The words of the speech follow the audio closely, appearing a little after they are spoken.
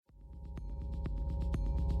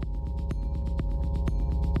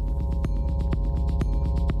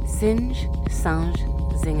Singe, Sange,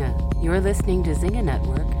 Zinga. You're listening to Zinga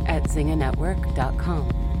Network at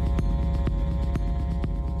zinganetwork.com.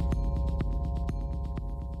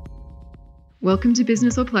 Welcome to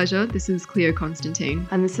Business or Pleasure. This is Cleo Constantine.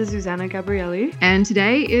 And this is Susanna Gabrielli. And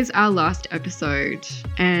today is our last episode.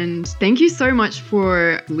 And thank you so much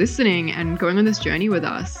for listening and going on this journey with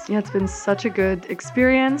us. Yeah, it's been such a good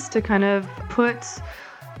experience to kind of put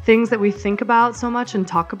things that we think about so much and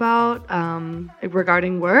talk about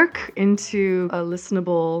regarding work into a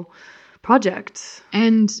listenable project.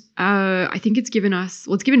 And I think it's given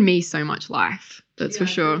me so much life. That's for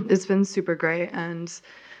sure. It's been super great. And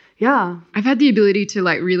yeah, I've had the ability to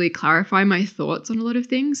really clarify my thoughts on a lot of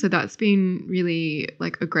things. So that's been really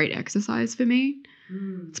a great exercise for me.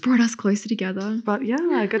 It's brought us closer together. But yeah,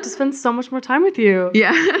 I got to spend so much more time with you.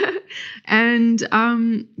 Yeah. And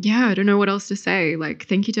I don't know what else to say.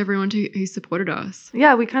 Thank you to everyone who supported us.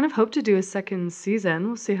 Yeah, we kind of hope to do a second season.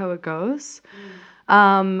 We'll see how it goes. We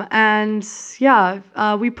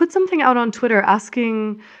put something out on Twitter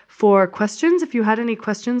asking for questions. If you had any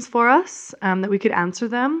questions for us, that we could answer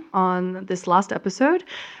them on this last episode.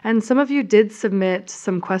 And some of you did submit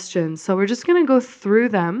some questions. So we're just going to go through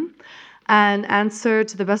them and answer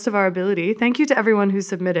to the best of our ability. Thank you to everyone who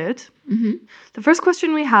submitted. Mm-hmm. The first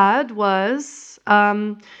question we had was,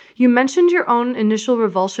 you mentioned your own initial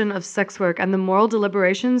revulsion of sex work and the moral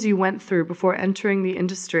deliberations you went through before entering the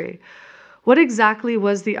industry. What exactly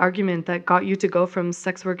was the argument that got you to go from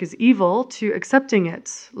sex work is evil to accepting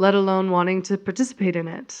it, let alone wanting to participate in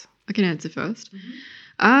it? I can answer first.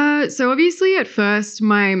 Mm-hmm. So obviously at first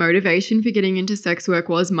my motivation for getting into sex work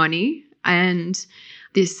was money, and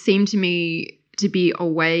this seemed to me to be a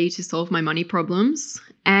way to solve my money problems.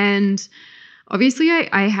 And obviously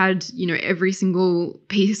I had, every single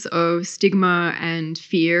piece of stigma and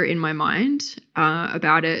fear in my mind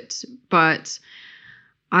about it, but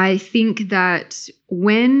I think that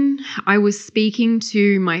when I was speaking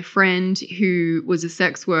to my friend who was a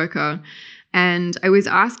sex worker and I was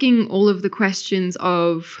asking all of the questions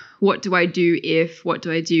of what do I do if,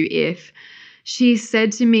 she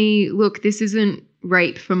said to me, look, this isn't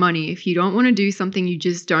rape for money. If you don't want to do something, you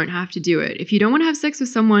just don't have to do it. If you don't want to have sex with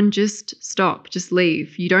someone, just stop, just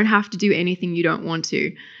leave. You don't have to do anything you don't want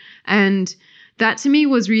to. And that to me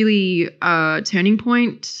was really a turning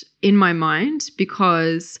point in my mind,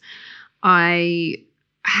 because I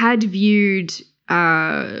had viewed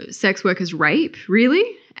sex work as rape, really.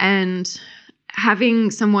 And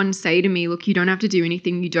having someone say to me, look, you don't have to do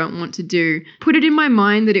anything you don't want to do, put it in my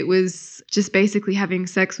mind that it was just basically having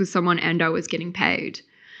sex with someone and I was getting paid.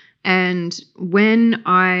 And when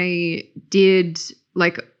I did,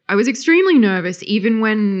 I was extremely nervous, even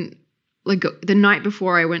when the night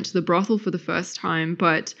before I went to the brothel for the first time.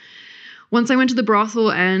 But once I went to the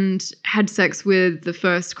brothel and had sex with the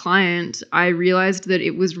first client, I realized that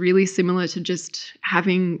it was really similar to just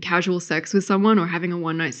having casual sex with someone or having a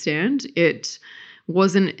one-night stand. It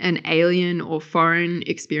wasn't an alien or foreign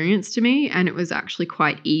experience to me, and it was actually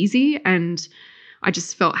quite easy. And I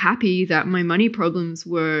just felt happy that my money problems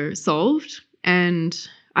were solved. And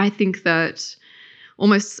I think that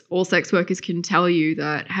almost all sex workers can tell you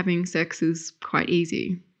that having sex is quite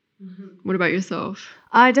easy. Mm-hmm. What about yourself?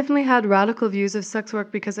 I definitely had radical views of sex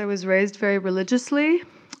work because I was raised very religiously,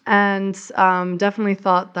 and definitely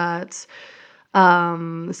thought that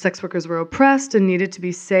sex workers were oppressed and needed to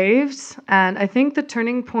be saved. And I think the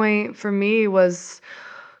turning point for me was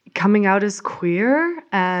coming out as queer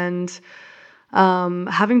and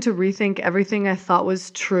having to rethink everything I thought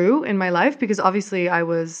was true in my life, because obviously I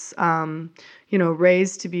was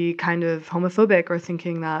raised to be kind of homophobic or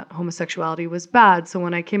thinking that homosexuality was bad. So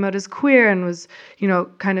when I came out as queer and was,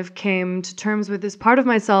 kind of came to terms with this part of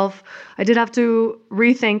myself, I did have to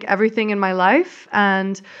rethink everything in my life.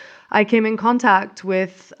 And I came in contact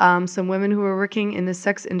with some women who were working in the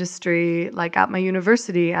sex industry, at my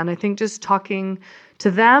university. And I think just talking to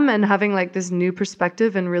them and having this new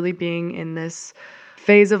perspective and really being in this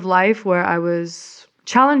phase of life where I was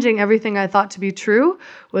challenging everything I thought to be true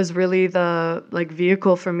was really the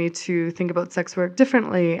vehicle for me to think about sex work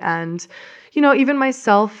differently. And, even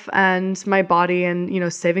myself and my body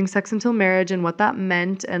and, saving sex until marriage and what that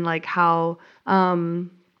meant, and how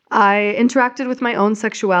I interacted with my own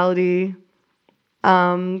sexuality,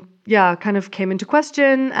 kind of came into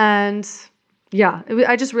question. And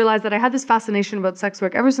I just realized that I had this fascination about sex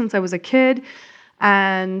work ever since I was a kid.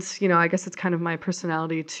 And, I guess it's kind of my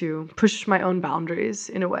personality to push my own boundaries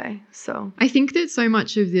in a way. So I think that so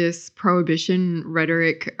much of this prohibition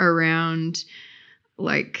rhetoric around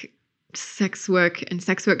sex work and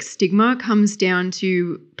sex work stigma comes down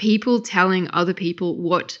to people telling other people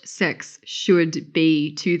what sex should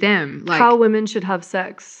be to them, like how women should have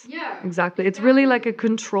sex. Yeah, exactly. It's really like a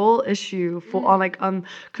control issue on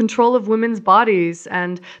control of women's bodies,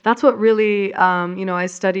 and that's what really I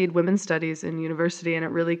studied women's studies in university, and it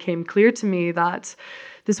really came clear to me that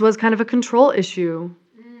this was kind of a control issue.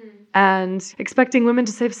 And expecting women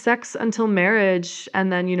to save sex until marriage and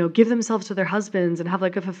then, give themselves to their husbands and have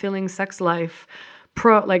like a fulfilling sex life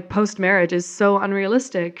post marriage is so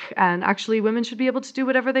unrealistic. And actually, women should be able to do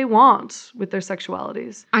whatever they want with their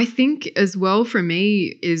sexualities. I think as well for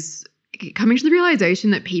me is coming to the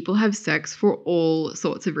realization that people have sex for all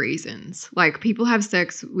sorts of reasons. Like people have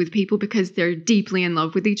sex with people because they're deeply in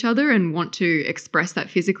love with each other and want to express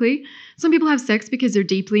that physically. Some people have sex because they're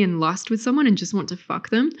deeply in lust with someone and just want to fuck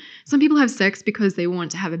them. Some people have sex because they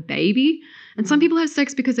want to have a baby. And some people have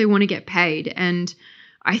sex because they want to get paid. And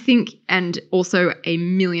I think, and also a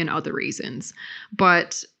million other reasons.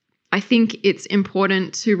 But I think it's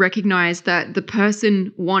important to recognize that the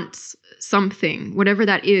person wants something, whatever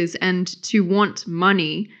that is, and to want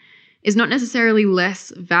money is not necessarily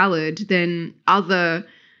less valid than other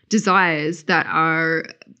desires that are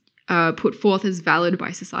put forth as valid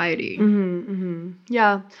by society.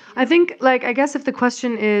 Yeah. I think, I guess if the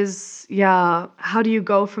question is, how do you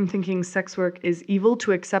go from thinking sex work is evil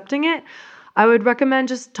to accepting it? I would recommend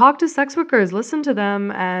just talk to sex workers, listen to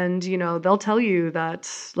them, and, they'll tell you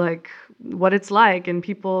that, what it's like. And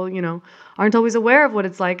people, aren't always aware of what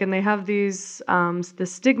it's like. And they have this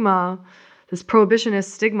stigma, this prohibitionist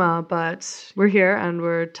stigma. But we're here and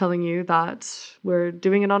we're telling you that we're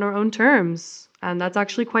doing it on our own terms. And that's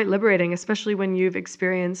actually quite liberating, especially when you've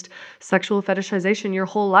experienced sexual fetishization your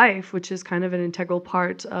whole life, which is kind of an integral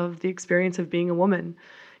part of the experience of being a woman.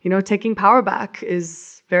 Taking power back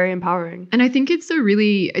is very empowering. And I think it's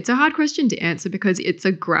a hard question to answer because it's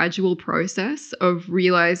a gradual process of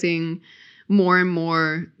realizing more and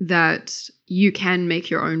more that you can make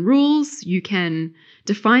your own rules, you can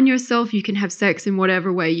define yourself, you can have sex in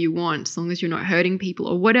whatever way you want, as long as you're not hurting people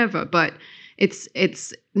or whatever. But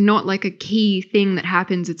it's not like a key thing that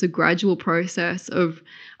happens. It's a gradual process of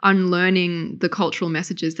unlearning the cultural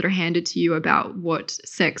messages that are handed to you about what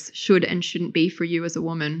sex should and shouldn't be for you as a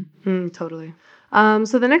woman. Totally.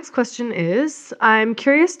 So the next question is, I'm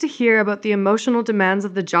curious to hear about the emotional demands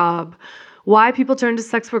of the job. Why people turn to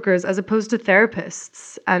sex workers as opposed to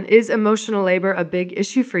therapists? And is emotional labor a big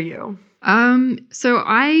issue for you? So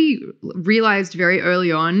I realized very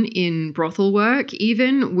early on in brothel work,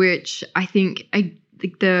 even, which I think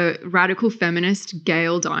the radical feminist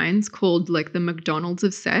Gail Dines called like the McDonald's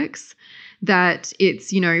of sex, that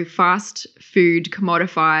it's, fast food,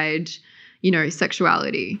 commodified,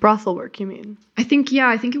 sexuality. Brothel work, you mean?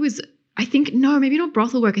 No, maybe not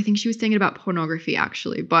brothel work. I think she was saying it about pornography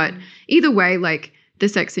actually, but either way, like the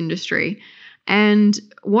sex industry. And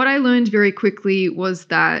what I learned very quickly was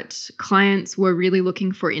that clients were really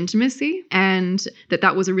looking for intimacy and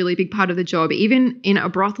that was a really big part of the job, even in a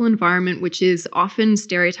brothel environment, which is often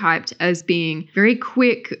stereotyped as being very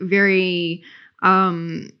quick, very,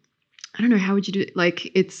 I don't know, how would you do it? Like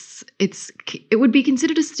it would be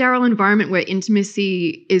considered a sterile environment where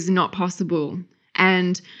intimacy is not possible.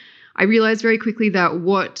 And I realized very quickly that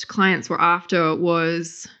what clients were after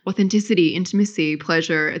was authenticity, intimacy,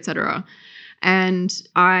 pleasure, etc. And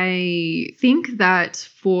I think that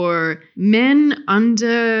for men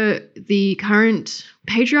under the current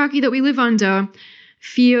patriarchy that we live under,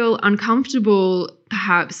 feel uncomfortable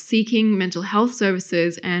perhaps seeking mental health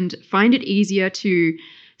services and find it easier to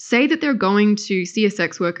say that they're going to see a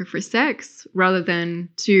sex worker for sex rather than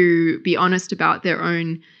to be honest about their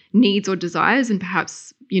own needs or desires and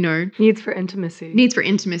perhaps, needs for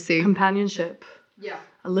intimacy, companionship,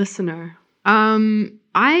 a listener. To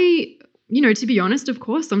be honest, of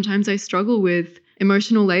course, sometimes I struggle with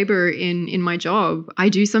emotional labor in my job. I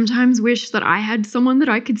do sometimes wish that I had someone that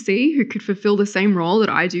I could see who could fulfill the same role that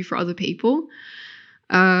I do for other people.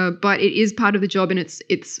 But it is part of the job, and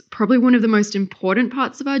it's probably one of the most important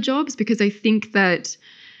parts of our jobs, because I think that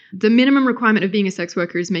the minimum requirement of being a sex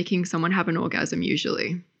worker is making someone have an orgasm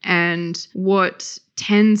usually. And what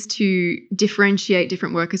tends to differentiate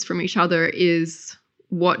different workers from each other is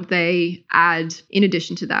what they add in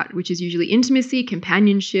addition to that, which is usually intimacy,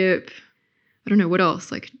 companionship, I don't know what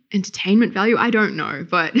else, like entertainment value. I don't know,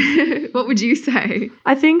 but what would you say?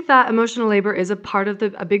 I think that emotional labor is a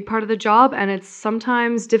big part of the job, and it's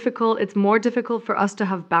sometimes difficult. It's more difficult for us to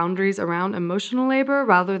have boundaries around emotional labor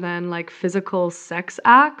rather than like physical sex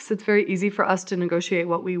acts. It's very easy for us to negotiate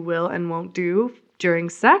what we will and won't do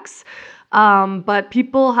during sex. But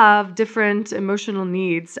people have different emotional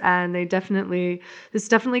needs, and this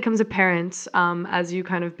definitely comes apparent as you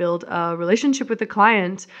kind of build a relationship with the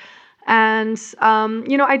client. And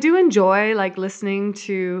I do enjoy like listening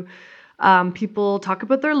to people talk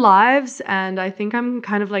about their lives, and I think I'm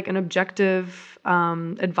kind of like an objective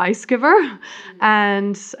advice giver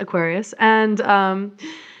and Aquarius. And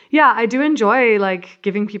I do enjoy like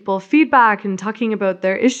giving people feedback and talking about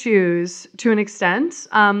their issues to an extent.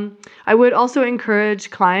 I would also encourage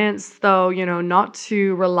clients, though, not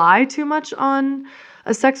to rely too much on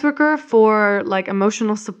a sex worker for like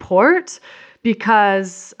emotional support,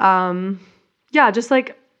 because just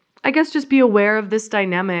like, I guess just be aware of this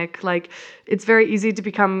dynamic. Like, it's very easy to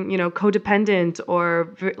become, codependent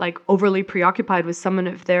or like overly preoccupied with someone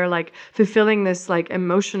if they're like fulfilling this like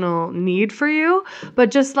emotional need for you.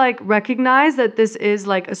 But just like recognize that this is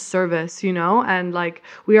like a service, and like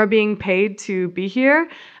we are being paid to be here,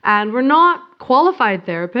 and we're not qualified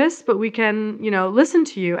therapists, but we can, listen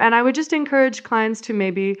to you. And I would just encourage clients to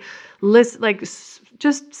maybe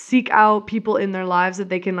just seek out people in their lives that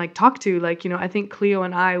they can like talk to. Like, I think Cleo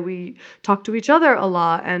and I, we talk to each other a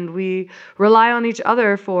lot, and we rely on each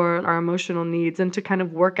other for our emotional needs and to kind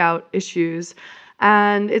of work out issues.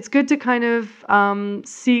 And it's good to kind of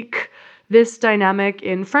seek this dynamic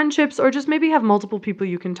in friendships, or just maybe have multiple people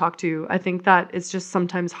you can talk to. I think that it's just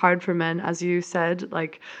sometimes hard for men, as you said,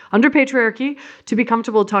 like under patriarchy, to be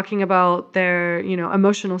comfortable talking about their,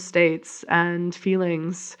 emotional states and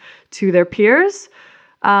feelings to their peers.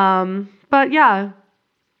 But yeah,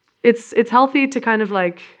 it's healthy to kind of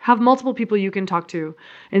like have multiple people you can talk to,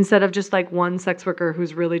 instead of just like one sex worker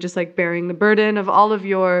who's really just like bearing the burden of all of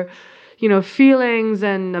your, feelings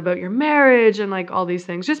and about your marriage and like all these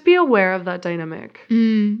things. Just be aware of that dynamic.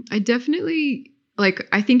 I definitely,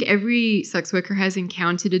 I think every sex worker has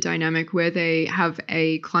encountered a dynamic where they have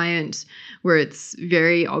a client where it's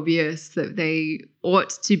very obvious that they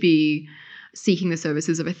ought to be seeking the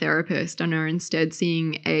services of a therapist and are instead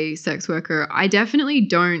seeing a sex worker. I definitely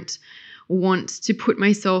don't want to put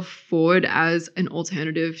myself forward as an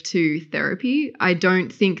alternative to therapy. I don't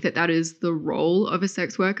think that is the role of a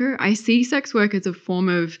sex worker. I see sex work as a form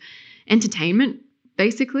of entertainment,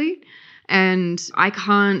 basically. And I'm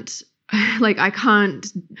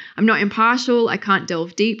not impartial. I can't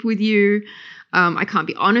delve deep with you. I can't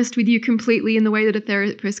be honest with you completely in the way that a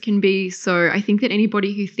therapist can be. So I think that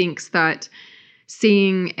anybody who thinks that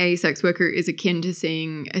seeing a sex worker is akin to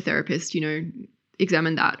seeing a therapist,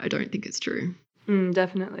 examine that. I don't think it's true.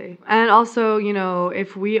 Definitely. And also,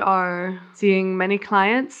 if we are seeing many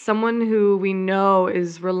clients, someone who we know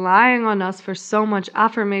is relying on us for so much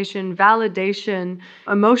affirmation, validation,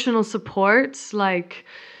 emotional support, like,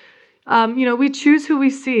 we choose who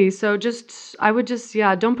we see. So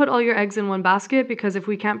don't put all your eggs in one basket, because if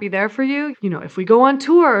we can't be there for you, if we go on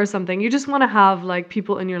tour or something, you just want to have like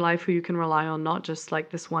people in your life who you can rely on, not just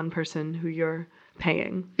like this one person who you're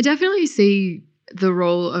paying. I definitely see the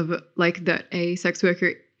role of like that a sex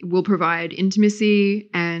worker will provide intimacy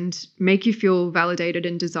and make you feel validated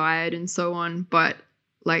and desired and so on. But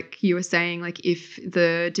like you were saying, like if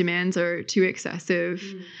the demands are too excessive,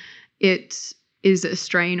 it is a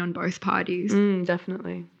strain on both parties.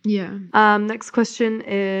 Definitely. Yeah. Next question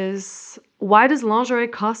is, why does lingerie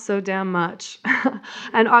cost so damn much?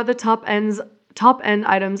 And are the top end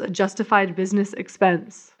items a justified business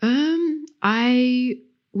expense? I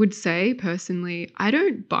would say personally, I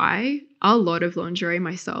don't buy a lot of lingerie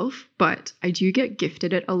myself, but I do get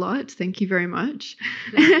gifted it a lot. Thank you very much.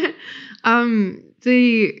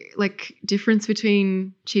 The difference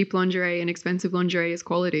between cheap lingerie and expensive lingerie is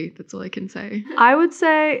quality. That's all I can say. I would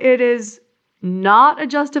say it is not a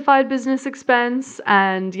justified business expense.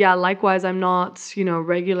 And yeah, likewise, I'm not,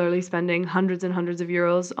 regularly spending hundreds and hundreds of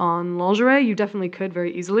euros on lingerie. You definitely could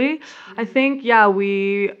very easily. I think,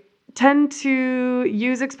 we tend to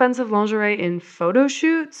use expensive lingerie in photo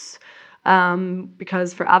shoots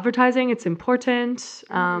because for advertising, it's important.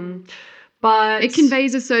 But it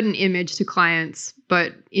conveys a certain image to clients,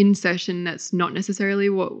 but in session, that's not necessarily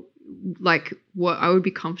what I would be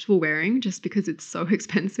comfortable wearing, just because it's so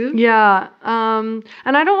expensive. Yeah. And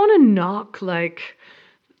I don't want to knock like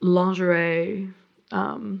lingerie.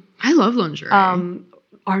 I love lingerie.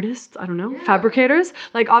 artists, I don't know, fabricators.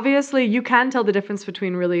 Like obviously you can tell the difference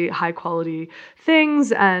between really high quality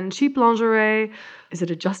things and cheap lingerie. Is it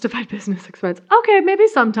a justified business expense? Okay, maybe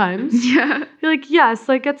sometimes. Yeah. You're like, yes,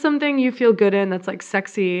 like get something you feel good in that's like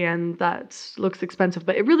sexy and that looks expensive,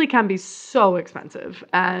 but it really can be so expensive.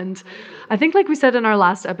 And I think like we said in our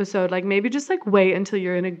last episode, like maybe just like wait until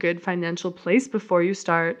you're in a good financial place before you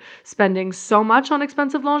start spending so much on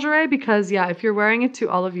expensive lingerie, because yeah, if you're wearing it to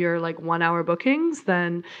all of your like 1 hour bookings,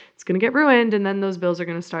 then it's going to get ruined and then those bills are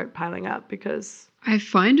going to start piling up because I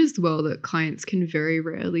find as well that clients can very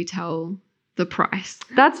rarely tell the price.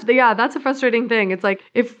 that's a frustrating thing. It's like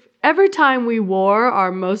if every time we wore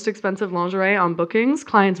our most expensive lingerie on bookings,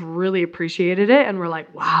 clients really appreciated it and were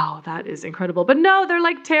like, wow, that is incredible. But no, they're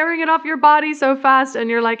like tearing it off your body so fast and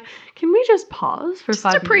you're like, can we just pause for 5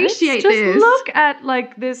 minutes? Appreciate just this. Look at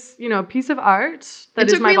like this, piece of art that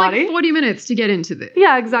is my body. It took me like 40 minutes to get into this.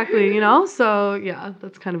 Yeah, exactly, So yeah,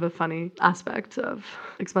 that's kind of a funny aspect of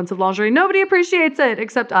expensive lingerie. Nobody appreciates it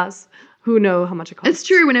except us, who know how much it costs. It's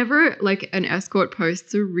true. Whenever like an escort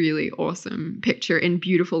posts a really awesome picture in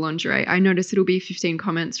beautiful lingerie, I notice it'll be 15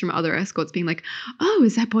 comments from other escorts being like, "Oh,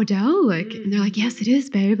 is that Bordel?" Like, and they're like, "Yes, it is,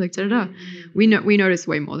 babe." Like, da da da. We notice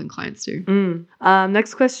way more than clients do.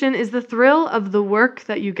 Next question is the thrill of the work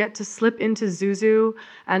that you get to slip into Zuzu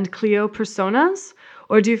and Cleo personas,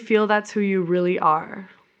 or do you feel that's who you really are?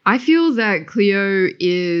 I feel that Cleo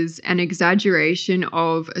is an exaggeration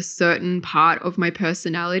of a certain part of my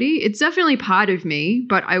personality. It's definitely part of me,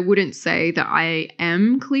 but I wouldn't say that I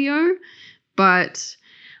am Cleo. But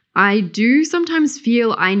I do sometimes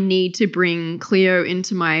feel I need to bring Cleo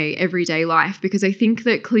into my everyday life because I think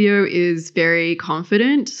that Cleo is very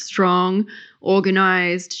confident, strong,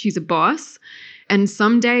 organized. She's a boss. And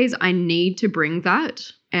some days I need to bring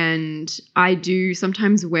that. And I do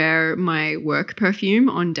sometimes wear my work perfume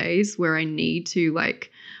on days where I need to like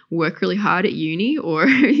work really hard at uni or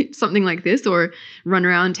something like this, or run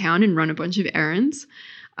around town and run a bunch of errands.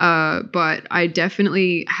 But I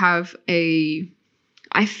definitely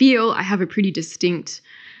I feel I have a pretty distinct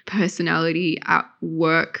personality at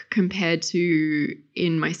work compared to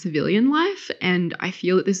in my civilian life. And I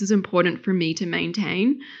feel that this is important for me to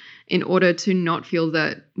maintain in order to not feel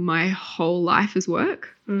that my whole life is work.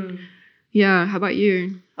 Yeah. How about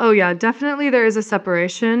you? Oh, yeah, definitely there is a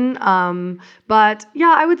separation. But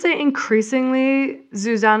yeah, I would say increasingly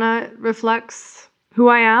Zuzana reflects who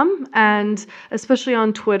I am. And especially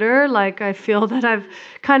on Twitter, like I feel that I've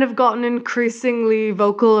kind of gotten increasingly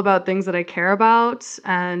vocal about things that I care about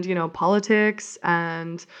and, politics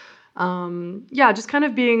and just kind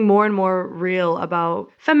of being more and more real about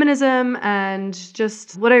feminism and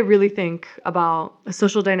just what I really think about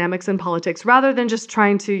social dynamics and politics, rather than just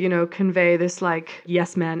trying to, convey this like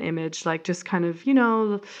yes man image, like just kind of,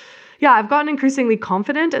 I've gotten increasingly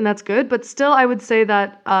confident and that's good, but still I would say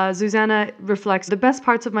that Zuzana reflects the best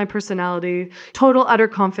parts of my personality, total utter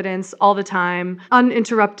confidence all the time,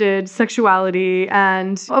 uninterrupted sexuality,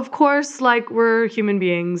 and of course, like we're human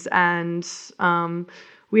beings and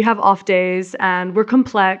we have off days and we're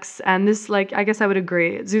complex. And this, like, I guess I would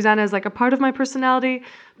agree. Zuzana is like a part of my personality,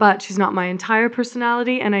 but she's not my entire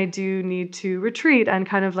personality. And I do need to retreat and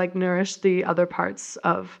kind of like nourish the other parts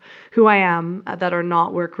of who I am that are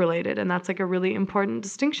not work related. And that's like a really important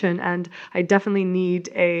distinction. And I definitely need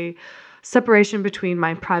a separation between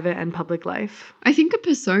my private and public life. I think a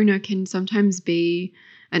persona can sometimes be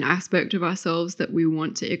an aspect of ourselves that we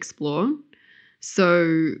want to explore.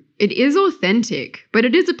 So it is authentic, but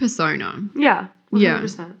it is a persona. Yeah,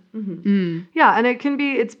 100%. Yeah. Mm-hmm. Yeah, and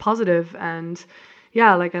it's positive. And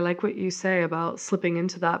yeah, like I like what you say about slipping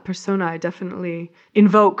into that persona. I definitely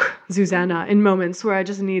invoke Zuzana in moments where I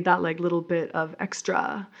just need that like little bit of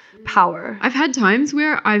extra power. I've had times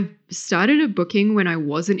where I've started a booking when I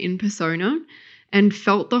wasn't in persona and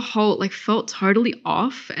felt felt totally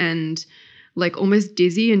off and like almost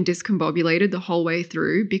dizzy and discombobulated the whole way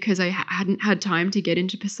through because I hadn't had time to get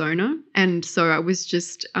into persona. And so I was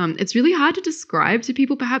just, it's really hard to describe to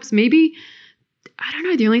people. Perhaps maybe, I don't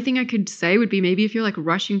know, the only thing I could say would be maybe if you're like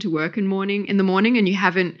rushing to work in the morning and you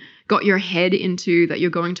haven't got your head into that you're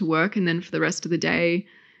going to work and then for the rest of the day,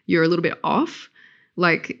 you're a little bit off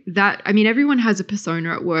like that. I mean, everyone has a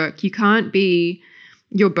persona at work. You can't be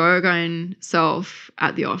your Berghain self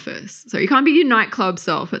at the office. So you can't be your nightclub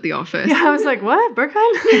self at the office. Yeah, I was like, what?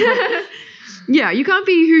 Berghain? Yeah, you can't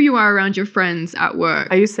be who you are around your friends at work.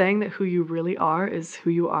 Are you saying that who you really are is who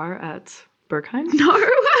you are at Berghain? No.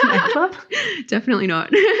 Nightclub? Definitely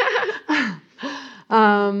not.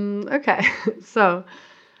 Okay. So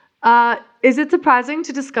Is it surprising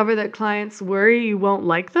to discover that clients worry you won't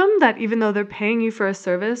like them, that even though they're paying you for a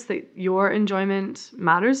service, that your enjoyment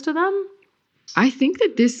matters to them? I think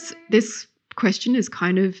that this question is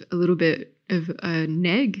kind of a little bit of a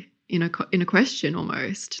neg in a question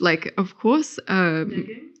almost. Like, of course,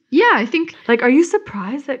 yeah, I think. Like, are you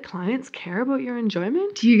surprised that clients care about your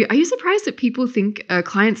enjoyment? Are you surprised that people think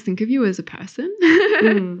clients think of you as a person?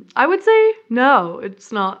 I would say no.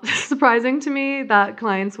 It's not surprising to me that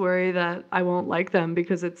clients worry that I won't like them,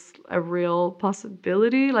 because it's a real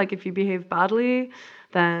possibility. Like, if you behave badly,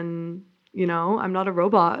 then I'm not a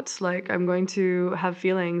robot. Like, I'm going to have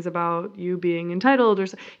feelings about you being entitled or,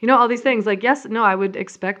 all these things. Like, yes, no, I would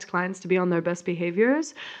expect clients to be on their best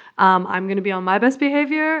behaviors. I'm going to be on my best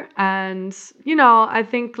behavior. And, I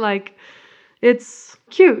think like it's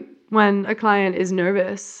cute when a client is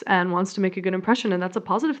nervous and wants to make a good impression. And that's a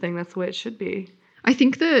positive thing. That's the way it should be. I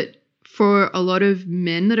think that for a lot of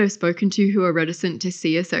men that I've spoken to who are reticent to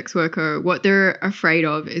see a sex worker, what they're afraid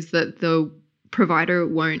of is that the provider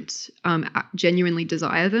won't genuinely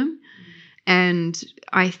desire them. And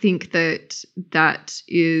I think that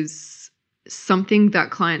is something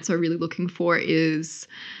that clients are really looking for, is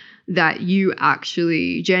that you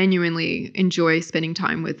actually genuinely enjoy spending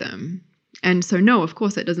time with them. And so, no, of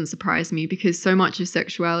course, that doesn't surprise me, because so much of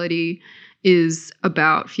sexuality is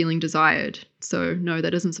about feeling desired. So, no,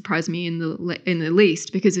 that doesn't surprise me in the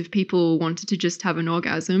least, because if people wanted to just have an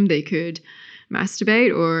orgasm, they could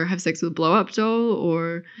masturbate or have sex with a blow-up doll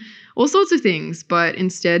or all sorts of things, but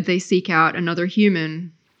instead they seek out another human.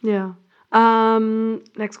 Yeah.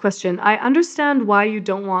 Next question. I understand why you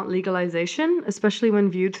don't want legalization, especially when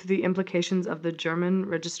viewed through the implications of the German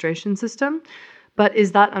registration system, but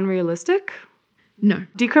is that unrealistic? No.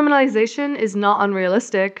 Decriminalization is not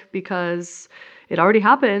unrealistic because it already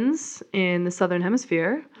happens in the Southern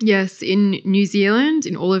Hemisphere. Yes, in New Zealand,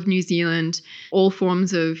 in all of New Zealand, all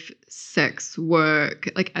forms of sex work,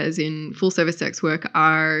 like as in full service sex work,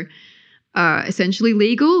 are essentially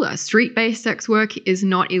legal. Street-based sex work is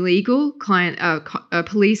not illegal.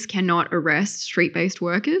 Police cannot arrest street-based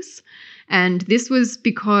workers. And this was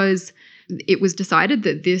because it was decided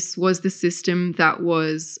that this was the system that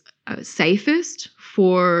was safest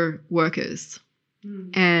for workers.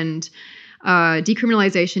 And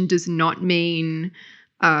decriminalization does not mean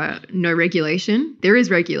no regulation. There is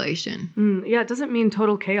regulation. Yeah, it doesn't mean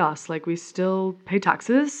total chaos. Like, we still pay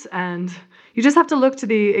taxes, and you just have to look to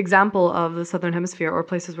the example of the Southern Hemisphere or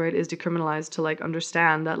places where it is decriminalized to like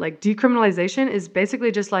understand that like decriminalization is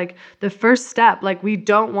basically just like the first step. Like, we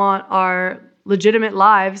don't want our legitimate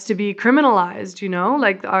lives to be criminalized,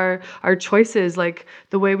 like our choices, like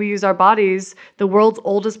the way we use our bodies, the world's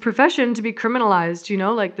oldest profession, to be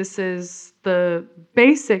criminalized, like this is the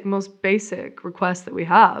most basic request that we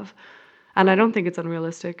have. And I don't think it's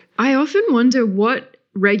unrealistic. I often wonder, what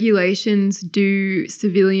regulations do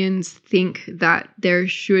civilians think that there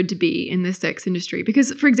should be in the sex industry?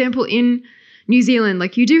 Because, for example, in New Zealand,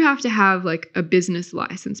 like, you do have to have like a business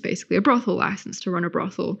license, basically a brothel license to run a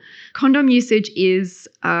brothel. Condom usage is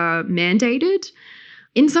mandated.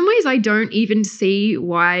 In some ways, I don't even see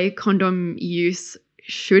why condom use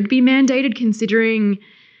should be mandated, considering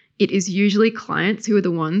it is usually clients who are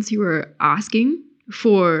the ones who are asking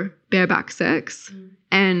for bareback sex.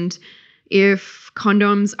 And if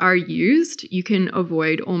condoms are used, you can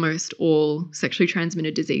avoid almost all sexually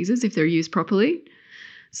transmitted diseases if they're used properly.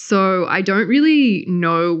 So I don't really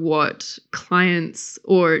know what clients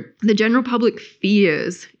or the general public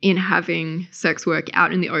fears in having sex work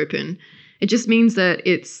out in the open. It just means that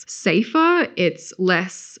it's safer, it's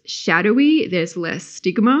less shadowy, there's less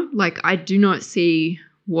stigma. Like, I do not see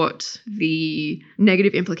what the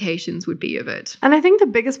negative implications would be of it. And I think the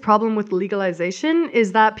biggest problem with legalization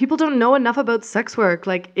is that people don't know enough about sex work,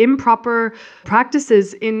 like improper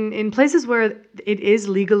practices in places where it is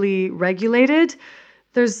legally regulated.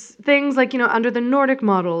 There's things like, under the Nordic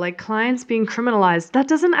model, like clients being criminalized. That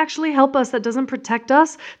doesn't actually help us. That doesn't protect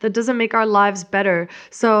us. That doesn't make our lives better.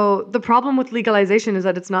 So the problem with legalization is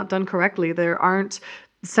that it's not done correctly. There aren't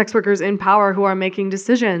sex workers in power who are making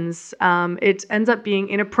decisions. It ends up being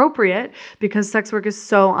inappropriate because sex work is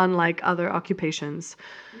so unlike other occupations.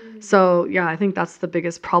 So yeah, I think that's the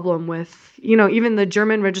biggest problem with, even the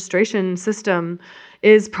German registration system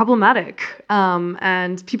is problematic.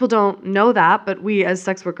 And people don't know that, but we as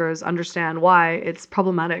sex workers understand why it's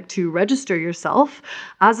problematic to register yourself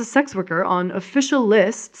as a sex worker on official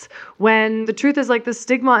lists when the truth is like the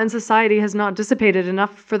stigma in society has not dissipated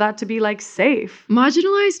enough for that to be like safe.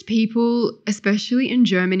 Marginalized people, especially in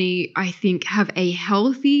Germany, I think have a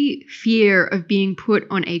healthy fear of being put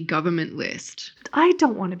on a government list. I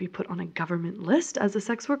don't want to be put on a government list as a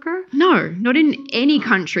sex worker. No, not in any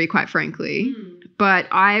country, quite frankly. But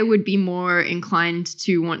I would be more inclined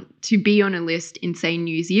to want to be on a list in, say,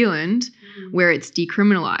 New Zealand, where it's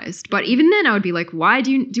decriminalized. But even then, I would be like, why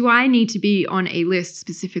do I need to be on a list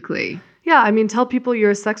specifically? Yeah, I mean, tell people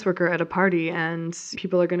you're a sex worker at a party and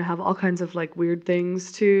people are going to have all kinds of like weird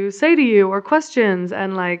things to say to you or questions.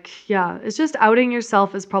 And like, yeah, it's just outing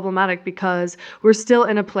yourself is problematic because we're still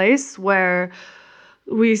in a place where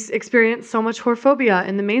we experience so much whorephobia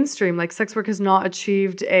in the mainstream. Like sex work has not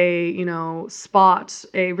achieved a, spot,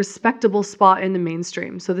 a respectable spot in the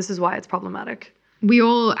mainstream. So this is why it's problematic. We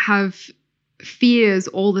all have fears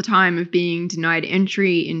all the time of being denied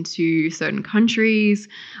entry into certain countries,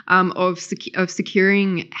 of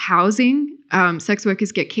securing housing. Sex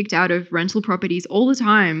workers get kicked out of rental properties all the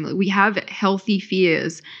time. We have healthy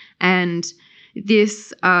fears, and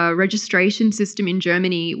this registration system in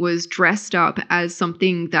Germany was dressed up as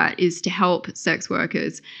something that is to help sex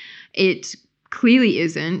workers. It clearly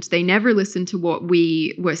isn't. They never listened to what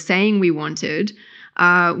we were saying we wanted.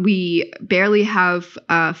 We barely have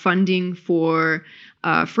funding for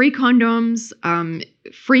free condoms,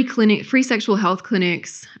 free sexual health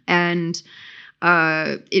clinics, and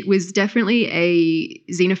it was definitely a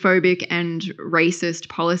xenophobic and racist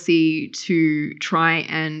policy to try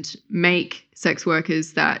and make sex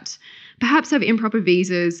workers that perhaps have improper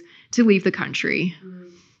visas to leave the country.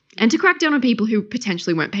 And to crack down on people who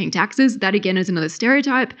potentially weren't paying taxes. That, again, is another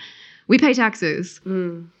stereotype. We pay taxes.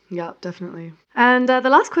 Yeah, definitely. And the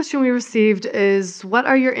last question we received is, what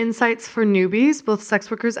are your insights for newbies, both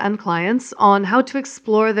sex workers and clients, on how to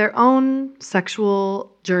explore their own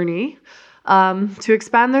sexual journey to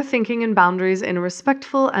expand their thinking and boundaries in a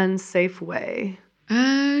respectful and safe way?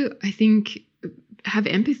 I think have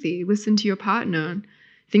empathy, listen to your partner,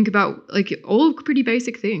 think about like all pretty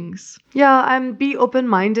basic things. Yeah, and be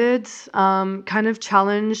open-minded, kind of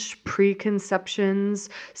challenge preconceptions,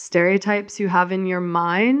 stereotypes you have in your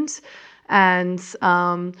mind, and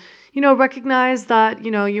recognize that,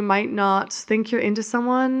 you might not think you're into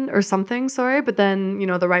someone or something, but then,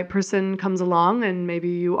 the right person comes along and maybe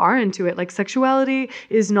you are into it. Like sexuality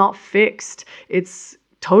is not fixed. It's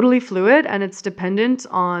totally fluid and it's dependent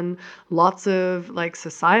on lots of like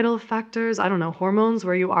societal factors, hormones,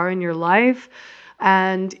 where you are in your life.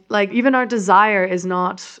 And like even our desire is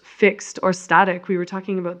not fixed or static. We were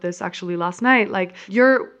talking about this actually last night. Like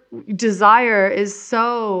your desire is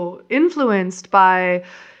so influenced by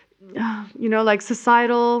like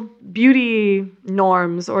societal beauty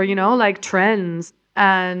norms or like trends.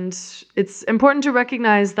 And it's important to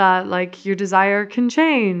recognize that like your desire can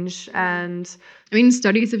change. And I mean,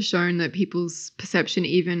 studies have shown that people's perception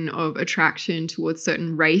even of attraction towards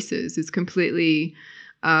certain races is completely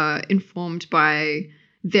informed by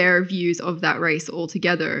their views of that race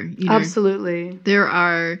altogether. Absolutely. There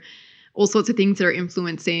are all sorts of things that are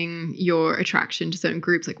influencing your attraction to certain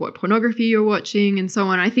groups, like what pornography you're watching and so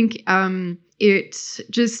on. I think it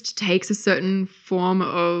just takes a certain form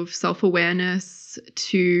of self-awareness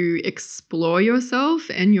to explore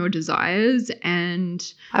yourself and your desires.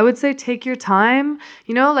 And I would say take your time,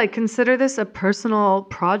 like consider this a personal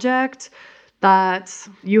project that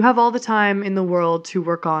you have all the time in the world to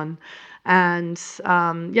work on. And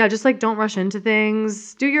just like don't rush into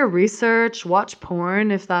things, do your research, watch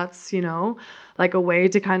porn if that's, like a way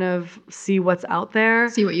to kind of see what's out there.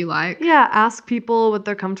 See what you like. Yeah, ask people what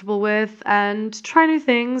they're comfortable with and try new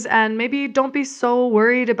things. And maybe don't be so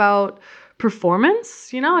worried about performance.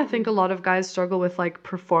 I think a lot of guys struggle with like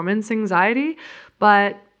performance anxiety,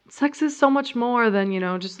 but sex is so much more than,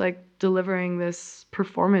 just like delivering this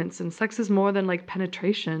performance, and sex is more than like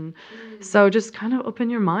penetration. So just kind of open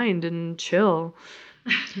your mind and chill.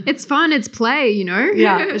 It's fun. It's play,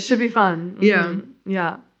 Yeah, it should be fun.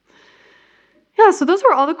 Yeah. Yeah, so those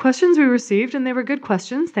were all the questions we received, and they were good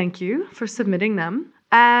questions. Thank you for submitting them.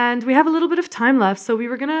 And we have a little bit of time left, so we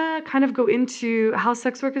were going to kind of go into how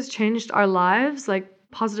sex work has changed our lives, like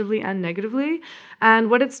positively and negatively, and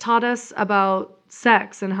what it's taught us about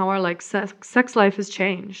sex and how our like sex life has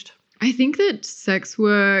changed. I think that sex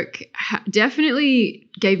work definitely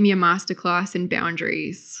gave me a masterclass in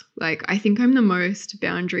boundaries. Like, I think I'm the most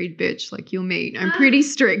boundaried bitch like you'll meet. I'm pretty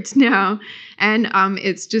strict now. And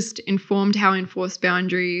it's just informed how I enforce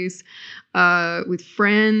boundaries with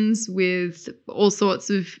friends, with in all sorts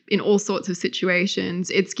of situations.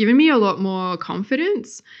 It's given me a lot more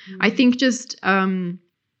confidence. I think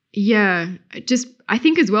I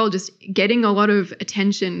think as well, just getting a lot of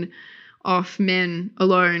attention off men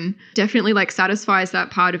alone definitely like satisfies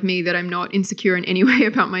that part of me that I'm not insecure in any way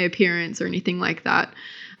about my appearance or anything like that.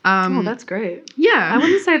 Oh, that's great. Yeah. I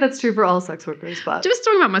wouldn't say that's true for all sex workers, but Just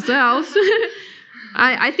talking about myself.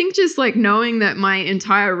 I think just like knowing that my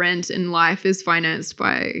entire rent in life is financed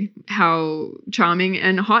by how charming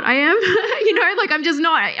and hot I am, like I'm just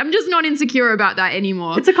not insecure about that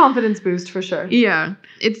anymore. it's a confidence boost for sure. Yeah,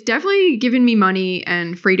 it's definitely given me money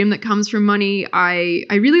and freedom that comes from money. I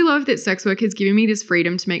really love that sex work has given me this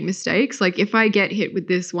freedom to make mistakes. Like if I get hit with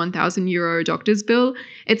this 1,000 euro doctor's bill,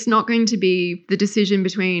 it's not going to be the decision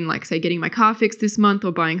between like, say, getting my car fixed this month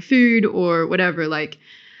or buying food or whatever.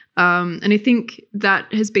 And I think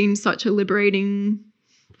that has been such a liberating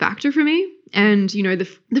factor for me. And,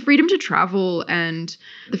 the freedom to travel and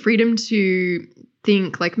the freedom to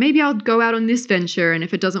think like, maybe I'll go out on this venture. And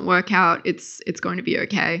if it doesn't work out, it's going to be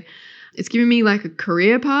okay. It's given me like a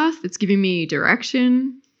career path. It's giving me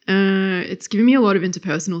direction. It's given me a lot of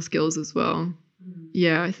interpersonal skills as well.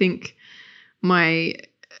 Yeah, I think my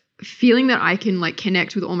feeling that I can like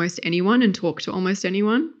connect with almost anyone and talk to almost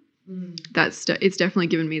anyone, it's definitely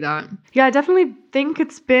given me that. Yeah, I definitely think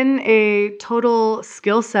it's been a total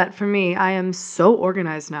skill set for me. I am so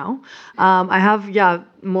organized now. I have,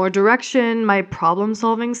 more direction. My problem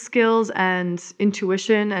solving skills and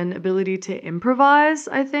intuition and ability to improvise,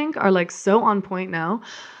 I think, are like so on point now.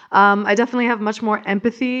 I definitely have much more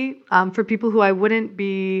empathy for people who I wouldn't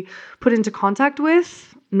be put into contact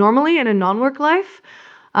with normally in a non-work life.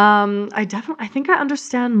 I think I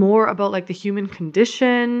understand more about like the human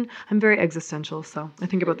condition. I'm very existential, so I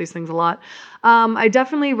think about these things a lot. I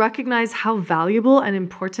definitely recognize how valuable and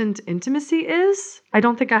important intimacy is. I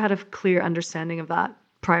don't think I had a clear understanding of that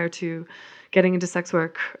prior to getting into sex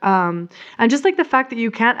work. And just like the fact that you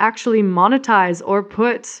can't actually monetize or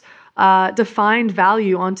put defined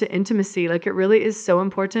value onto intimacy. Like it really is so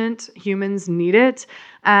important. Humans need it.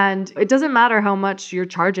 And it doesn't matter how much you're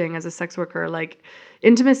charging as a sex worker. Like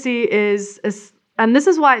intimacy is and this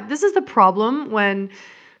is the problem when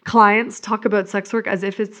clients talk about sex work as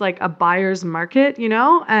if it's like a buyer's market,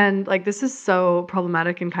 and like this is so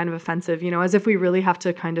problematic and kind of offensive, as if we really have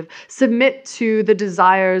to kind of submit to the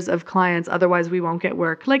desires of clients, otherwise we won't get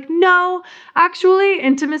work. Like, no, actually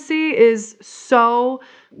intimacy is so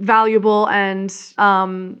valuable and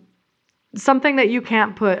something that you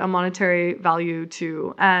can't put a monetary value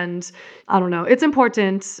to. And I don't know, it's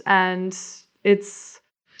important and it's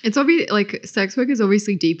obvious, like sex work is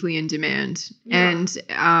obviously deeply in demand, and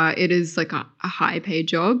it is like a high paid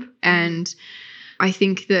job. And I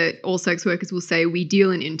think that all sex workers will say we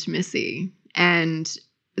deal in intimacy, and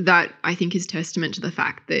that I think is testament to the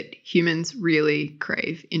fact that humans really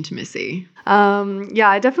crave intimacy.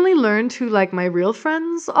 I definitely learned who like my real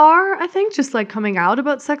friends are. I think just like coming out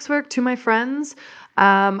about sex work to my friends,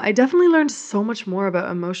 I definitely learned so much more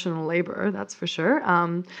about emotional labor. That's for sure.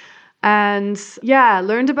 And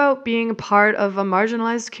learned about being a part of a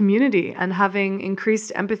marginalized community and having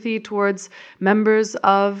increased empathy towards members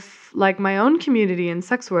of like my own community in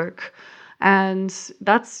sex work. And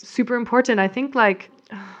that's super important. I think like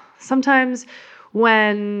sometimes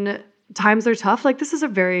when times are tough, like this is a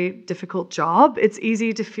very difficult job. It's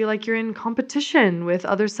easy to feel like you're in competition with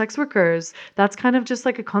other sex workers. That's kind of just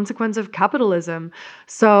like a consequence of capitalism.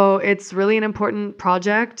 So it's really an important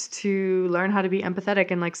project to learn how to be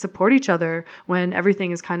empathetic and like support each other when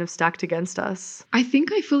everything is kind of stacked against us. I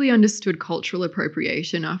think I fully understood cultural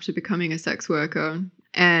appropriation after becoming a sex worker,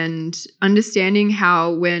 and understanding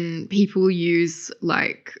how when people use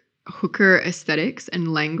like hooker aesthetics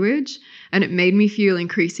and language, and it made me feel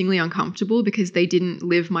increasingly uncomfortable because they didn't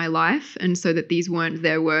live my life, and so that these weren't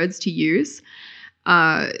their words to use.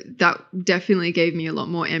 That definitely gave me a lot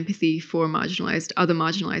more empathy for other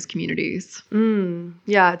marginalized communities.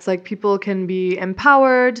 It's like people can be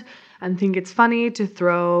empowered and think it's funny to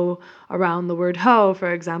throw around the word hoe,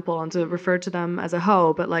 for example, and to refer to them as a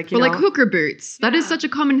hoe. But like, like hooker boots. That is such a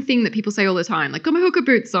common thing that people say all the time. Like, got my hooker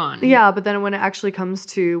boots on. Yeah, but then when it actually comes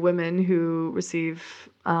to women who receive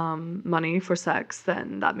money for sex,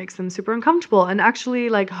 then that makes them super uncomfortable. And actually,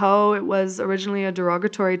 like hoe, it was originally a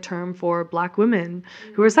derogatory term for Black women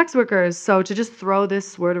who were sex workers. So to just throw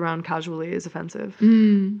this word around casually is offensive.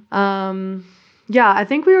 Yeah, I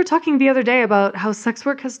think we were talking the other day about how sex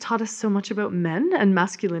work has taught us so much about men and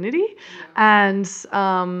masculinity, and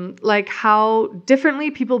like how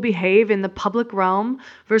differently people behave in the public realm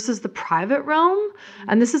versus the private realm.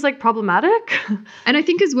 And this is like problematic. And I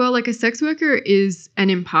think as well, like a sex worker is an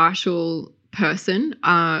impartial person.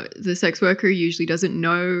 The sex worker usually doesn't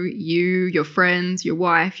know you, your friends, your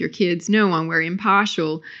wife, your kids, no one. We're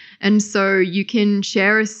impartial. And so you can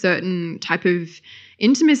share a certain type of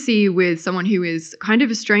intimacy with someone who is kind of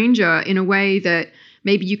a stranger in a way that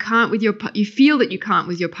maybe you can't with you feel that you can't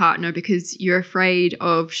with your partner because you're afraid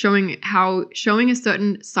of showing a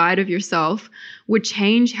certain side of yourself would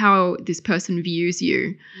change how this person views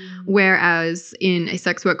you. Whereas in a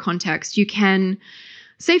sex work context, you can,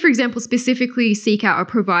 say, for example, specifically seek out a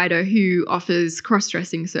provider who offers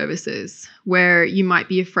cross-dressing services where you might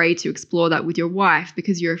be afraid to explore that with your wife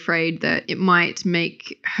because you're afraid that it might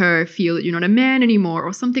make her feel that you're not a man anymore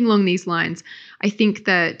or something along these lines. I think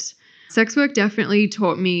that sex work definitely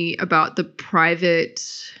taught me about the private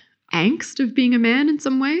angst of being a man in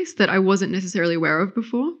some ways that I wasn't necessarily aware of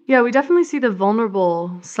before. Yeah, we definitely see the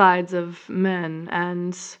vulnerable sides of men.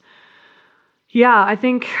 And yeah, I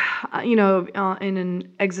think, in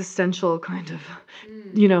an existential kind of,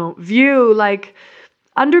 view, like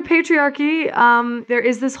under patriarchy, there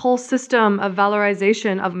is this whole system of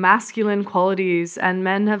valorization of masculine qualities, and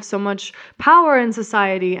men have so much power in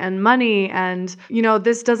society and money. And,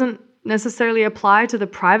 this doesn't necessarily apply to the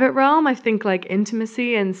private realm. I think like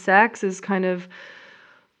intimacy and sex is kind of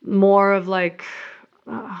more of like,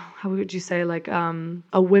 how would you say, like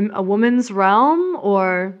a woman's realm,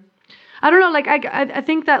 or I don't know, like, I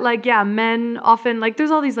think that, like, yeah, men often, like,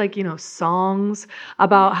 there's all these, like, songs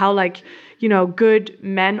about how, like, good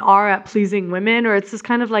men are at pleasing women, or it's this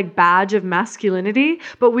kind of, like, badge of masculinity,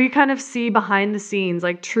 but we kind of see behind the scenes,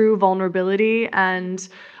 like, true vulnerability and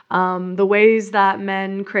the ways that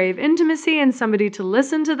men crave intimacy and somebody to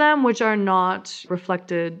listen to them, which are not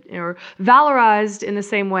reflected or valorized in the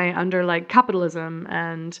same way under, like, capitalism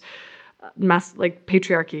and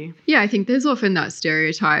patriarchy. Yeah, I think there's often that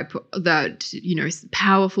stereotype that,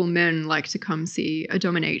 powerful men like to come see a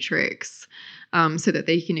dominatrix so that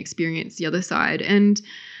they can experience the other side. And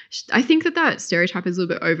I think that stereotype is a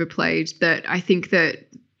little bit overplayed, that I think that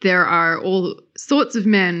there are all sorts of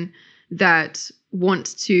men that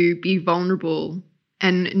want to be vulnerable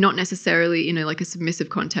and not necessarily in a submissive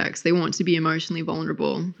context. They want to be emotionally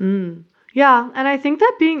vulnerable. Yeah, and I think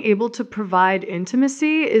that being able to provide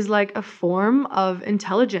intimacy is like a form of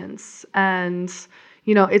intelligence, and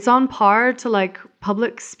it's on par to like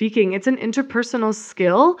public speaking. It's an interpersonal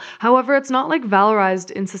skill. However, it's not like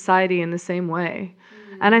valorized in society in the same way.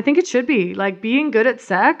 And I think it should be like being good at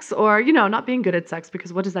sex, or, not being good at sex,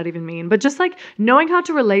 because what does that even mean? But just like knowing how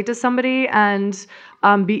to relate to somebody and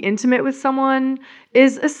be intimate with someone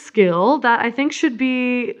is a skill that I think should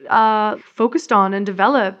be focused on and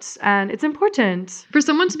developed. And it's important. For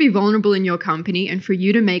someone to be vulnerable in your company and for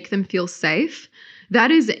you to make them feel safe, that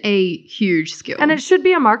is a huge skill. And it should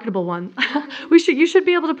be a marketable one. You should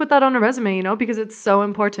be able to put that on a resume, because it's so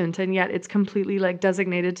important, and yet it's completely like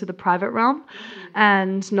designated to the private realm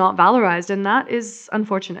and not valorized, and that is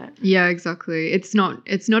unfortunate. Yeah, exactly. It's not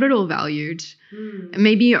at all valued.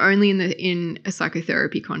 Maybe only in a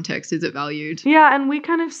psychotherapy context is it valued. Yeah, and we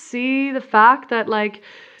kind of see the fact that like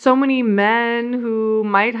so many men who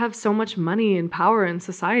might have so much money and power in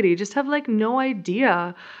society just have like no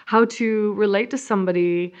idea how to relate to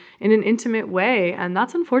somebody in an intimate way, and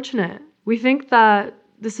that's unfortunate. We think that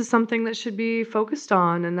this is something that should be focused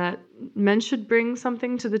on and that men should bring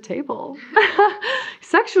something to the table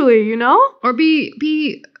sexually, or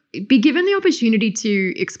be given the opportunity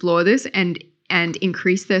to explore this and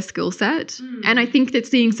increase their skill set. And I think that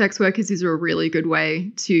seeing sex workers is a really good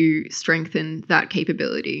way to strengthen that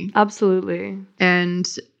capability. Absolutely. And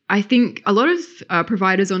I think a lot of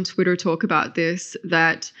providers on Twitter talk about this,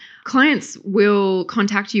 that clients will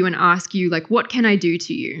contact you and ask you, like, what can I do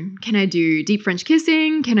to you? Can I do deep French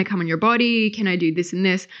kissing? Can I come on your body? Can I do this and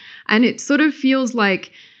this? And it sort of feels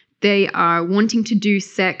like they are wanting to do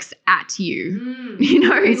sex at you,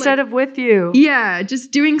 instead of with you. Yeah,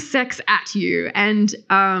 just doing sex at you. And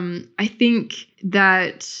I think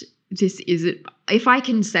that this is, if I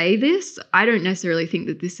can say this, I don't necessarily think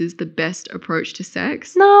that this is the best approach to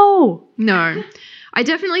sex. No. I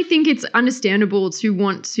definitely think it's understandable to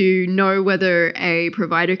want to know whether a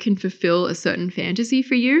provider can fulfill a certain fantasy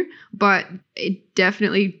for you, but it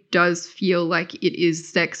definitely does feel like it is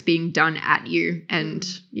sex being done at you. And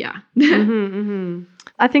yeah.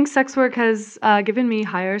 I think sex work has given me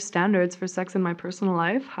higher standards for sex in my personal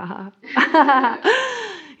life.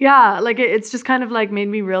 Yeah, like it's just kind of like made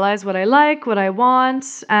me realize what I like, what I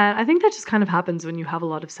want. And I think that just kind of happens when you have a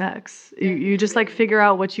lot of sex. You just like figure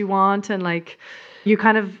out what you want, and like you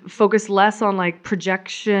kind of focus less on like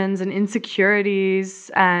projections and insecurities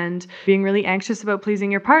and being really anxious about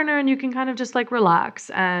pleasing your partner, and you can kind of just like relax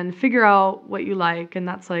and figure out what you like, and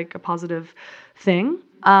that's like a positive thing.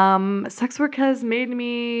 Sex work has made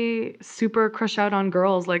me super crush out on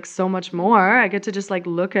girls like so much more. I get to just like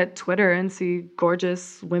look at Twitter and see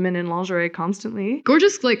gorgeous women in lingerie constantly.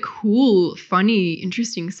 Gorgeous, like cool, funny,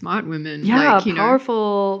 interesting, smart women. Yeah, like,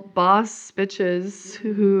 powerful boss bitches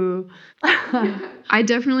who I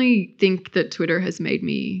definitely think that Twitter has made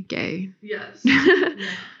me gay. Yes.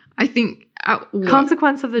 I think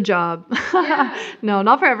Consequence of the job. No,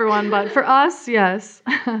 not for everyone, but for us, yes.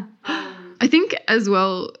 I think as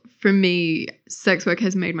well, for me, sex work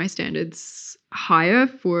has made my standards higher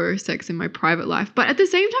for sex in my private life. But at the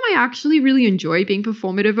same time, I actually really enjoy being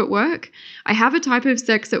performative at work. I have a type of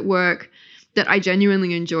sex at work that I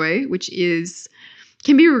genuinely enjoy, which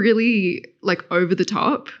can be really like over the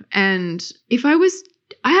top. And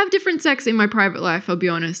I have different sex in my private life, I'll be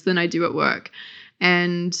honest, than I do at work.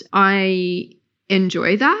 And I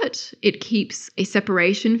enjoy that. It keeps a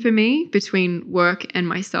separation for me between work and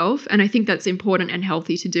myself. And I think that's important and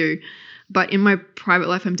healthy to do. But in my private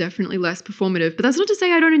life, I'm definitely less performative. But that's not to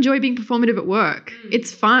say I don't enjoy being performative at work.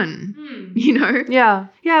 It's fun, you know? Yeah.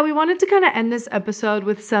 Yeah, we wanted to kind of end this episode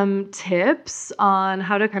with some tips on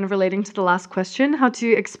how to kind of relating to the last question, how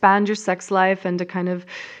to expand your sex life and to kind of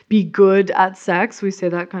be good at sex. We say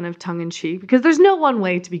that kind of tongue in cheek because there's no one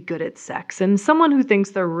way to be good at sex. And someone who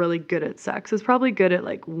thinks they're really good at sex is probably good at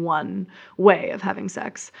like one way of having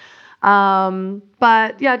sex.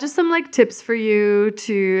 But yeah, just some like tips for you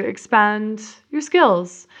to expand your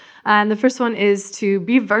skills. And the first one is to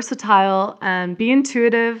be versatile and be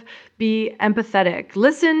intuitive, be empathetic.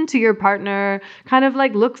 Listen to your partner, kind of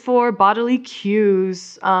like look for bodily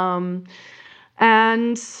cues.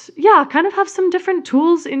 And yeah, kind of have some different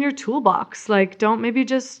tools in your toolbox. Like, don't maybe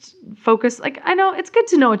just focus. Like, I know it's good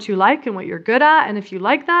to know what you like and what you're good at. And if you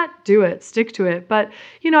like that, do it, stick to it. But,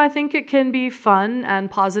 I think it can be fun and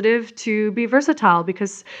positive to be versatile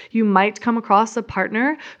because you might come across a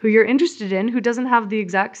partner who you're interested in who doesn't have the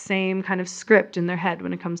exact same kind of script in their head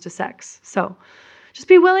when it comes to sex. So just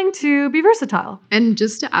be willing to be versatile. And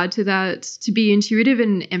just to add to that, to be intuitive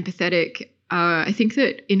and empathetic, I think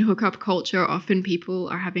that in hookup culture, often people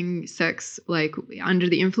are having sex like under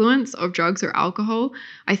the influence of drugs or alcohol.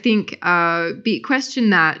 I think question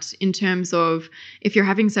that in terms of if you're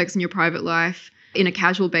having sex in your private life in a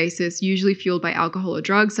casual basis, usually fueled by alcohol or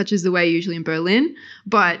drugs, such as the way usually in Berlin.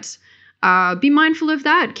 But be mindful of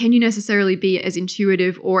that. Can you necessarily be as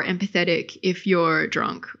intuitive or empathetic if you're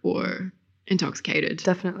drunk or intoxicated?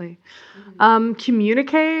 Definitely.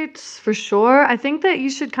 Communicate for sure. I think that you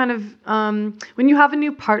should kind of, when you have a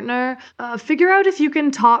new partner, figure out if you can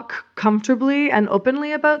talk comfortably and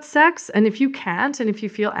openly about sex. And if you can't, and if you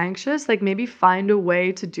feel anxious, like maybe find a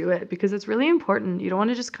way to do it because it's really important. You don't want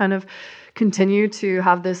to just kind of continue to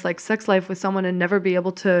have this like sex life with someone and never be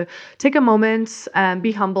able to take a moment and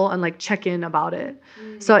be humble and like check in about it.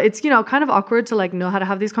 So it's, kind of awkward to like know how to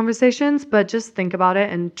have these conversations, but just think about it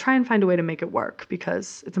and try and find a way to make it work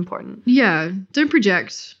because it's important. Yeah. Don't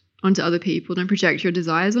project onto other people. Don't project your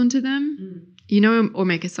desires onto them, or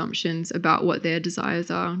make assumptions about what their desires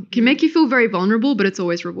are. It can make you feel very vulnerable, but it's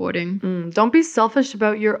always rewarding. Don't be selfish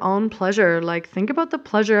about your own pleasure. Like think about the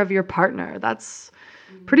pleasure of your partner. That's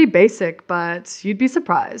pretty basic, but you'd be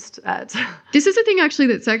surprised at. This is the thing actually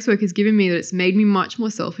that sex work has given me, that it's made me much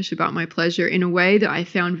more selfish about my pleasure in a way that I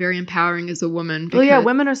found very empowering as a woman. Well, yeah,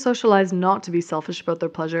 women are socialized not to be selfish about their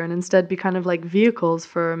pleasure and instead be kind of like vehicles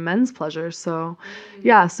for men's pleasure. So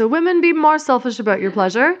yeah, so women, be more selfish about your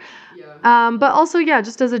pleasure. But also, yeah,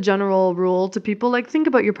 just as a general rule to people, like think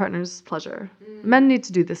about your partner's pleasure. Men need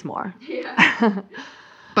to do this more. Yeah.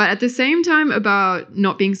 But at the same time, about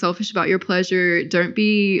not being selfish about your pleasure, don't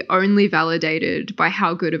be only validated by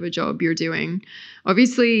how good of a job you're doing.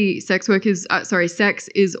 Obviously, sex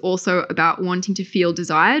is also about wanting to feel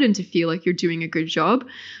desired and to feel like you're doing a good job.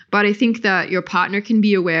 But I think that your partner can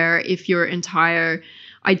be aware if your entire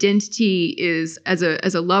identity is as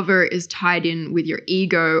a lover is tied in with your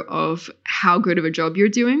ego of how good of a job you're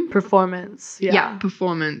doing. Performance. Yeah,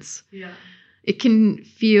 performance. Yeah. It can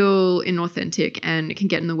feel inauthentic and it can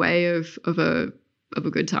get in the way of a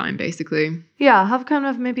good time, basically. Yeah, have kind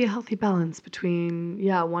of maybe a healthy balance between,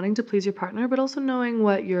 wanting to please your partner, but also knowing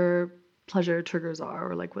what your pleasure triggers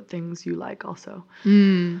are or like what things you like also.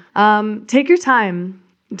 Take your time.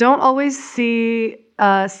 Don't always see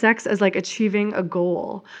sex as like achieving a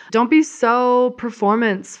goal. Don't be so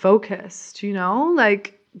performance focused, you know?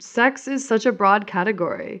 Like sex is such a broad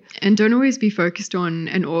category. And don't always be focused on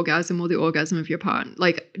an orgasm or the orgasm of your partner.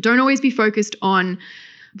 Like, don't always be focused on,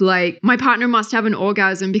 like, my partner must have an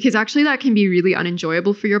orgasm, because actually that can be really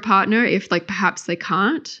unenjoyable for your partner if, like, perhaps they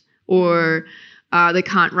can't, or they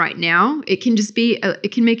can't right now. It can just be,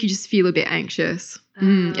 it can make you just feel a bit anxious.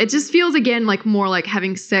 It just feels, again, like more like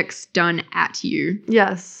having sex done at you.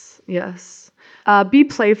 Yes. Be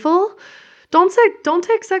playful. Don't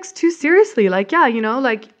take sex too seriously. Like, yeah, you know,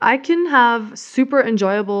 like I can have super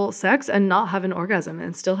enjoyable sex and not have an orgasm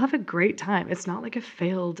and still have a great time. It's not like a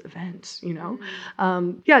failed event, you know?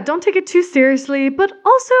 Yeah, don't take it too seriously, but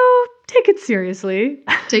also take it seriously.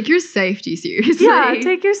 Take your safety seriously. Yeah,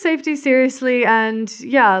 take your safety seriously, and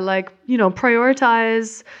yeah, like, you know,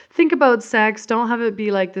 prioritize, think about sex. Don't have it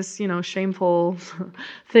be like this, you know, shameful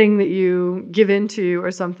thing that you give into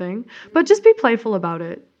or something, but just be playful about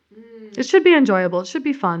it. It should be enjoyable. It should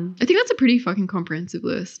be fun. I think that's a pretty fucking comprehensive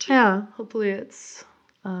list. Yeah, hopefully it's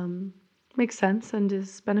makes sense and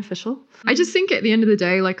is beneficial. I just think at the end of the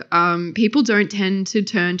day, like, people don't tend to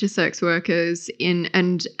turn to sex workers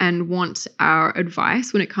and want our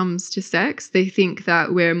advice when it comes to sex. They think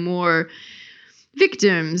that we're more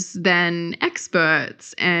victims than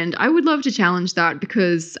experts. And I would love to challenge that,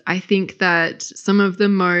 because I think that some of the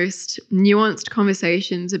most nuanced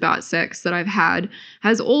conversations about sex that I've had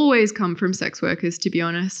has always come from sex workers, to be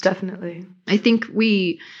honest. Definitely. I think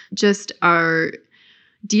we just are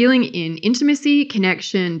dealing in intimacy,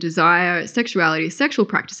 connection, desire, sexuality, sexual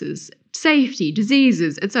practices, safety,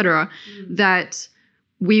 diseases, etc., that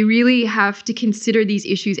we really have to consider these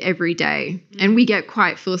issues every day. And we get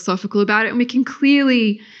quite philosophical about it, and we can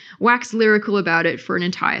clearly wax lyrical about it for an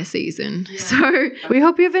entire season. Yeah. So we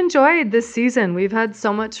hope you've enjoyed this season. We've had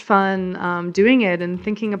so much fun doing it and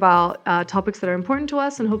thinking about topics that are important to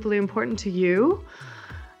us and hopefully important to you.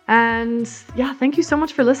 And yeah, thank you so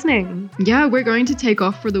much for listening. Yeah, we're going to take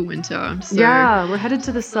off for the winter. So. Yeah, we're headed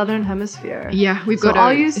to the Southern Hemisphere. Yeah, we've got to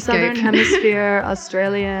all you escape. Southern Hemisphere,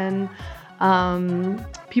 Australian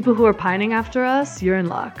people who are pining after us, you're in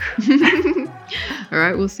luck. All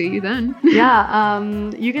right, we'll see you then. Yeah,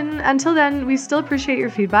 you can, until then, we still appreciate your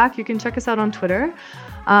feedback. You can check us out on Twitter.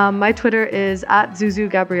 My Twitter is @Zuzu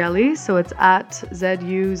Gabrielli, so it's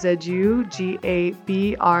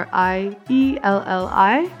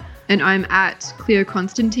 @ZuzuGabrielli. And I'm @Cleo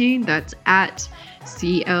Constantine. That's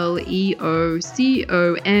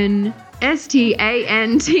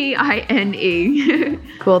 @CleoConstantine.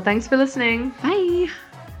 Cool. Thanks for listening. Bye.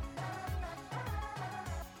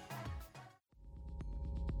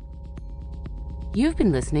 You've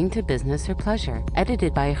been listening to Business or Pleasure,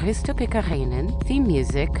 edited by Risto Pekkarinen, theme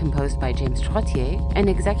music composed by James Trottier, and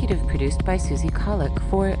executive produced by Susie Colick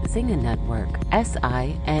for Zynga Network,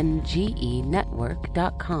 SINGE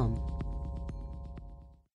Network.com.